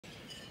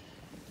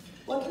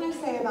What can I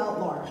say about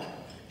Laura?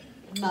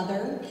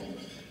 Mother,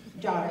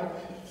 daughter,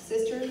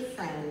 sister,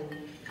 friend,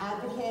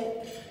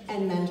 advocate,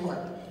 and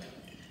mentor.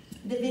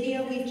 The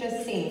video we've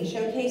just seen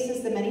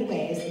showcases the many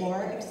ways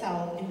Laura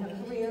excelled in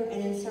her career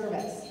and in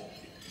service.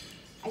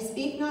 I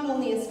speak not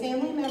only as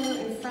family member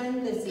and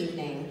friend this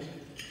evening,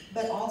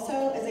 but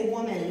also as a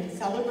woman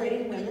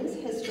celebrating Women's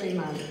History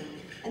Month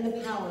and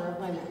the power of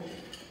women.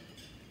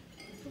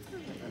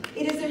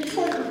 It is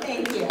important,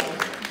 thank you.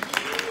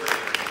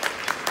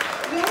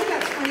 We only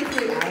got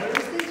 23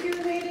 hours this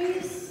year,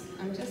 ladies.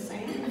 I'm just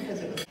saying, because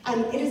it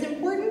was. It is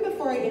important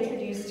before I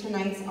introduce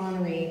tonight's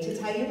honoree to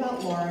tell you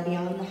about Laura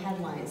beyond the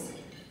headlines.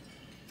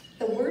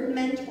 The word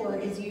mentor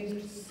is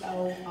used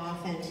so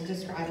often to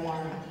describe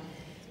Laura,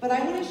 but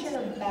I want to share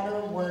a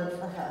better word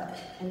for her,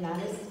 and that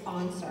is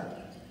sponsor.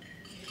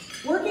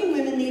 Working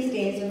women these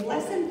days are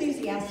less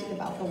enthusiastic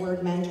about the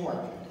word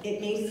mentor.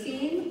 It may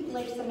seem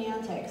like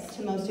semantics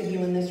to most of you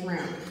in this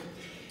room,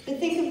 but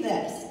think of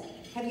this.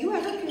 Have you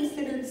ever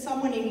considered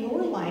someone in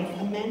your life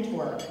a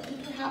mentor who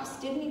perhaps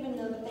didn't even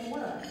know that they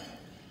were?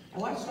 I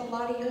watched a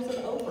lot of years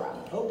of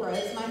Oprah. Oprah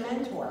is my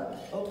mentor.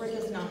 Oprah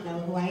does not know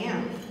who I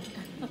am.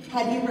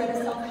 Have you read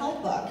a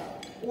self-help book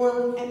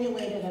or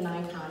emulated an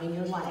icon in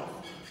your life?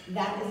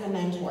 That is a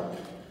mentor.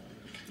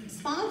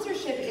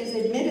 Sponsorship is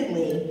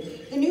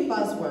admittedly the new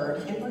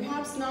buzzword and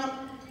perhaps not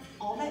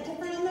all that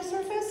different on the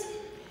surface,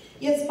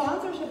 yet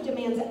sponsorship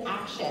demands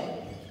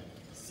action.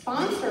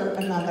 Sponsor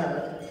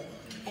another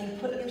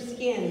and put your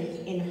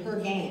skin in her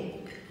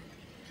game.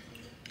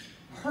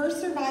 Her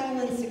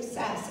survival and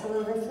success are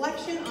a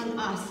reflection on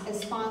us as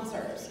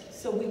sponsors,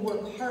 so we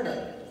work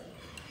harder.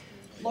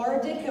 Laura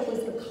Ditka was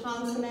the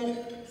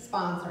consummate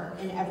sponsor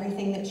in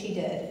everything that she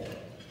did.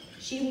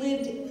 She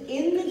lived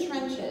in the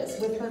trenches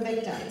with her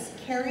victims,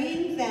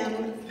 carrying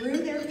them through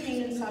their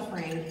pain and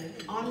suffering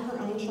on her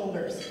own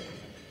shoulders.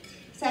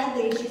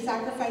 Sadly, she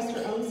sacrificed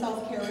her own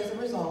self-care as a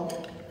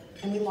result,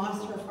 and we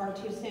lost her far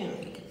too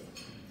soon.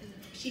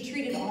 She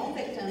treated all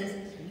victims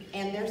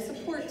and their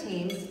support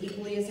teams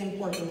equally as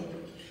important,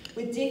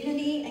 with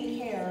dignity and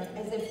care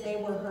as if they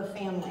were her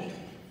family.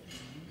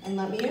 And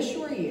let me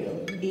assure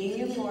you, being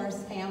in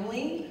Laura's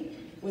family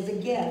was a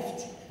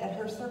gift that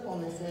her circle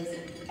misses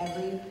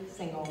every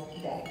single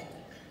day.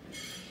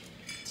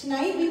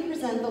 Tonight we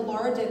present the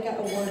Laura Ditka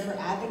Award for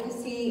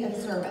Advocacy and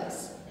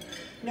Service.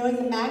 Knowing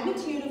the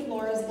magnitude of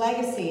Laura's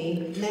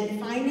legacy meant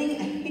finding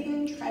a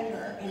hidden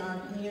treasure in our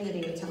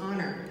community to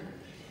honor.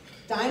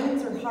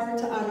 Diamonds are hard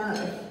to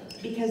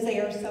unearth because they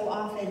are so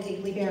often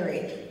deeply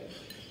buried.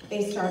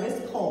 They start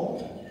as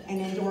coal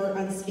and endure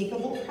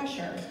unspeakable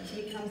pressure to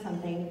become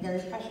something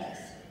very precious.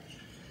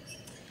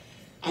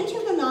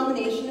 Enter the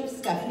nomination of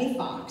Stephanie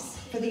Fox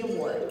for the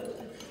award.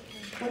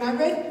 When I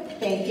read,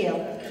 thank you,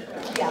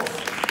 yes.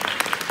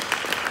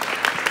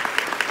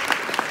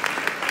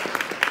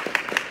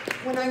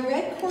 When I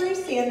read Corey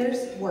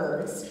Sanders'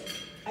 words,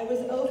 I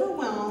was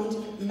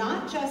overwhelmed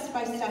not just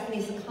by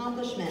Stephanie's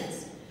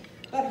accomplishments,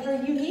 but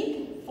her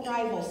unique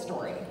thrival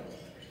story.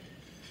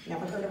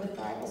 Never heard of a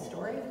thrival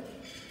story?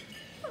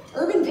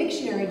 Urban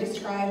Dictionary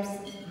defines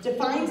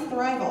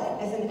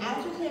thrival as an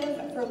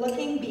adjective for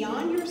looking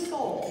beyond your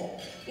soul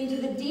into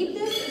the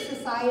deepness of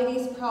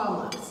society's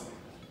problems,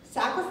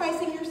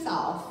 sacrificing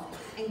yourself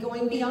and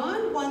going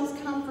beyond one's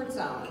comfort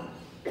zone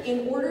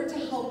in order to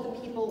help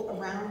the people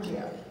around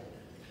you.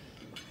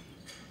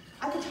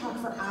 I could talk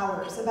for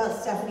hours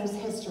about Stephanie's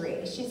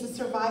history. She's a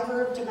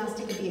survivor of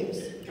domestic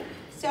abuse.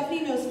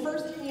 Stephanie knows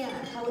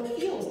firsthand how it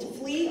feels to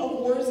flee a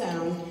war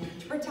zone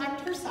to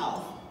protect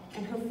herself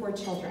and her 4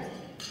 children.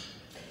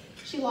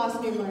 She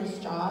lost numerous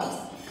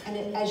jobs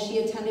and as she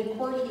attended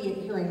court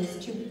hearings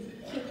to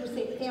keep her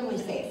family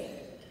safe.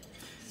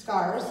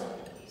 Scars,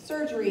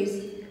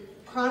 surgeries,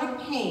 chronic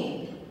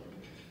pain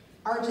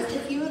are just a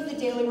few of the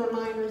daily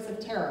reminders of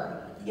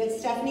terror. Yet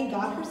Stephanie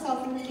got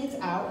herself and her kids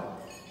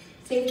out,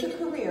 saved her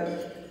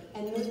career,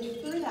 and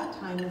moved through that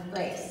time with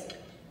grace.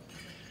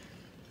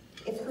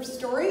 If her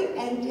story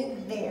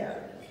ended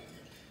there,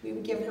 we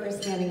would give her a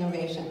standing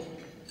ovation.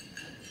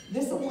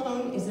 This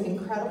alone is an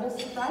incredible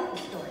survival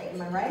story,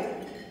 am I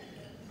right?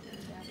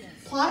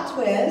 Plot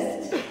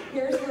twist,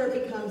 here's where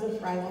it becomes a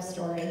thrival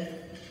story.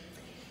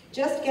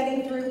 Just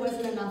getting through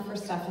wasn't enough for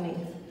Stephanie.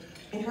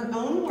 In her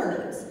own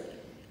words,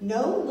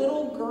 no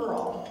little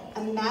girl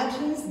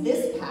imagines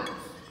this path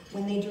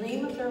when they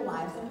dream of their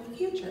lives and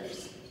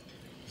futures.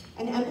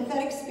 An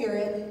empathetic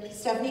spirit,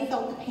 Stephanie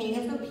felt the pain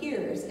of her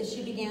peers as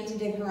she began to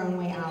dig her own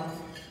way out.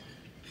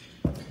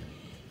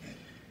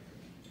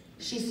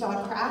 She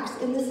saw cracks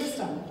in the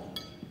system.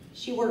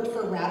 She worked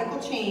for radical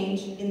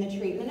change in the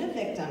treatment of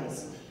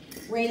victims,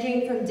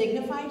 ranging from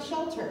dignified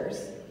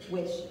shelters,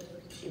 which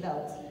she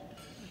built,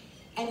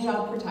 and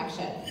job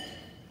protection,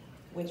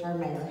 which our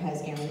mayor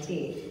has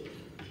guaranteed.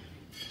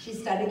 She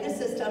studied the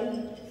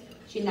system,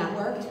 she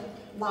networked,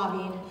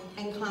 lobbied,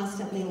 and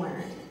constantly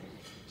learned.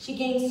 She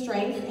gained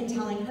strength in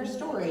telling her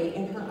story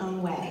in her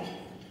own way.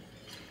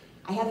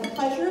 I had the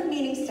pleasure of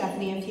meeting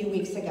Stephanie a few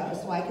weeks ago,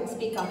 so I could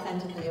speak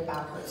authentically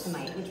about her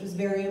tonight, which was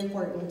very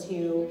important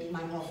to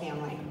my whole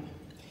family.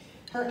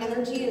 Her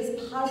energy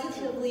is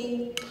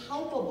positively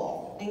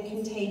palpable and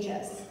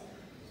contagious.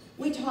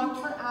 We talked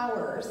for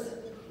hours,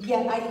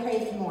 yet I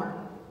craved more.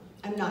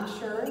 I'm not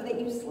sure that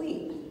you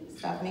sleep,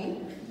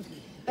 Stephanie.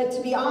 But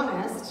to be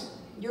honest,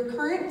 your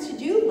current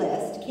to-do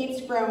list keeps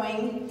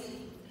growing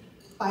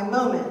by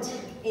moment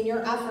in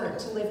your effort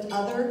to lift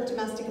other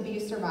domestic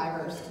abuse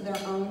survivors to their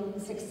own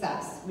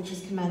success, which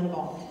is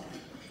commendable.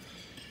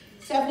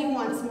 Stephanie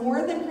wants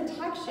more than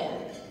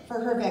protection for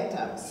her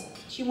victims.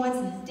 She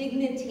wants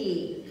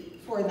dignity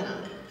for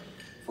them,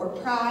 for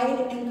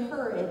pride and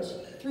courage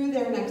through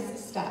their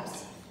next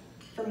steps,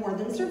 for more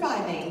than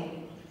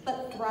surviving,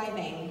 but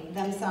thriving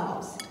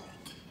themselves.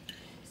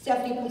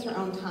 Stephanie puts her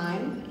own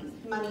time,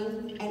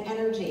 money, and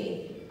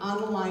energy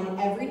on the line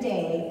every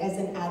day as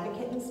an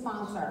advocate and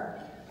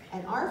sponsor,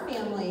 and our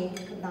family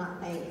could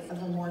not think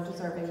of a more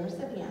deserving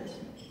recipient.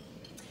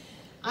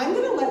 I'm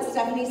going to let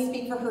Stephanie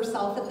speak for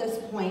herself at this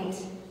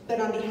point, but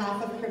on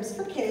behalf of Cribs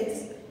for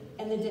Kids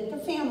and the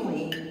Ditka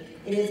family,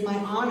 it is my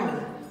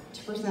honor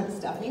to present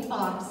Stephanie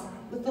Fox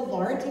with the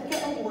Laura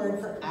Ditka Award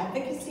for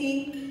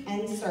Advocacy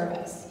and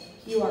Service.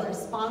 You are a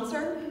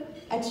sponsor,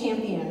 a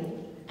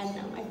champion, and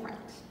now my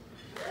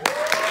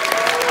friend.